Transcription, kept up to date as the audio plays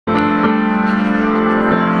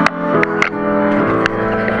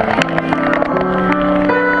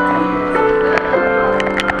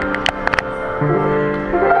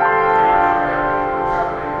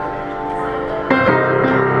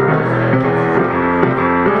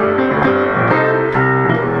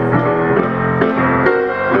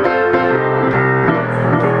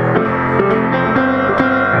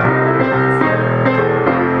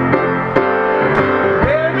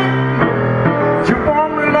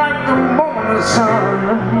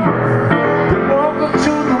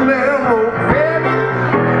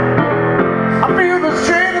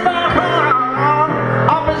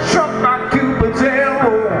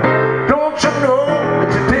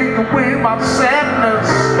sadness,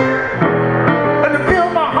 and to fill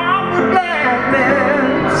my heart with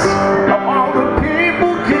gladness. Of all the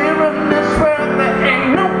people here in this world, there ain't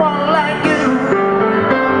no one like you.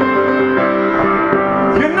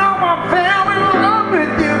 You know I fell in love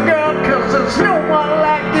with you, girl, 'cause there's no one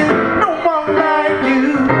like you, no one like you.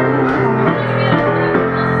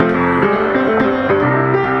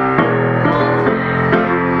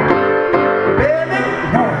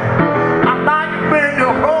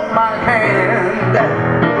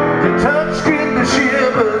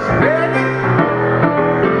 Shivers, baby.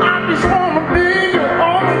 I just wanna be your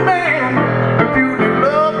only man. If you need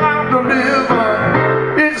love, I'll deliver.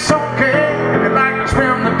 It's okay if you like to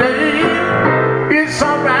spend the day. It's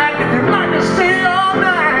alright if you like to stay all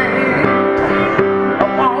night.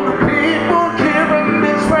 Of all the people here in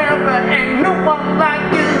this world, there ain't no one like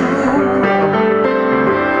you.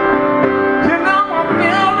 You know I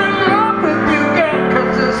fell in love with you, girl,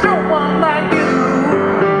 'cause there's no one like you.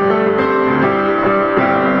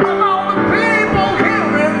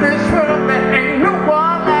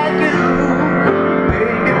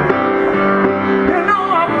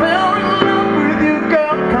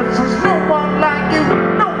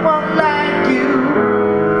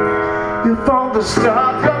 If all the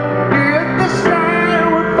stars up in the sky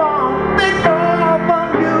would fall, they'd fall from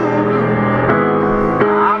you.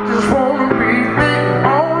 I just wanna be the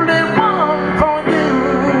only one for you,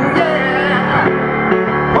 yeah,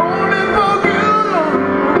 only for you.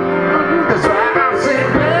 That's why I say,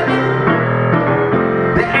 baby,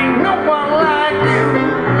 there ain't no one like you.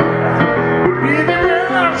 Believe it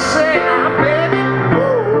when I say, baby,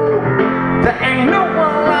 ooh, there ain't no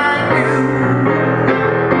one like you.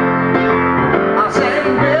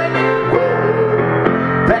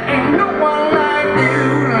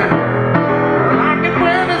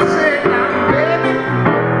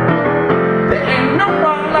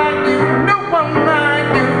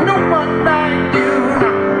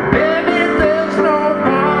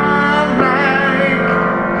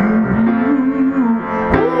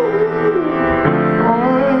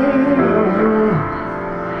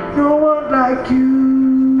 Like you.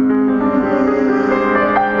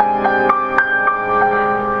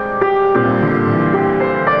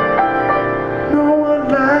 No one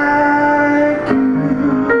like you.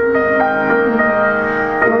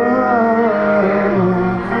 Oh.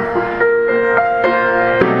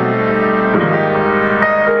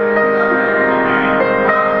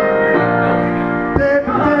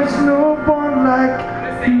 Baby, there's no one like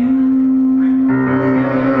you.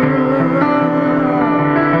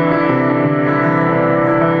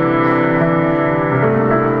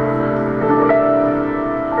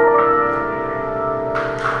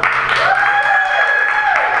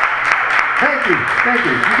 Thank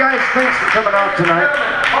you. You guys, thanks for coming out tonight.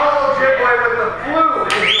 Pauleo with the flu.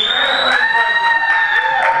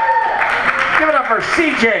 Give it up for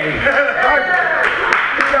CJ.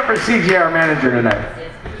 Give it up for CJ, our manager tonight.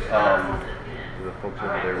 The folks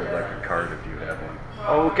over there would like a card if you have one.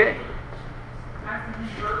 Okay.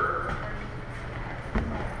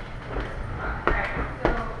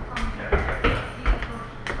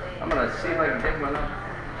 I'm gonna see if I can pick one up.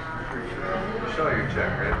 You saw your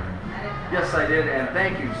check, right? Yes, I did, and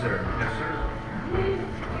thank you, sir. Yes, sir.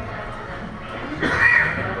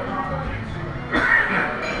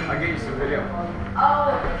 I'll get you some video.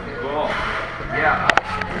 Oh. Cool. Yeah.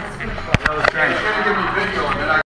 It's gonna give me video and then I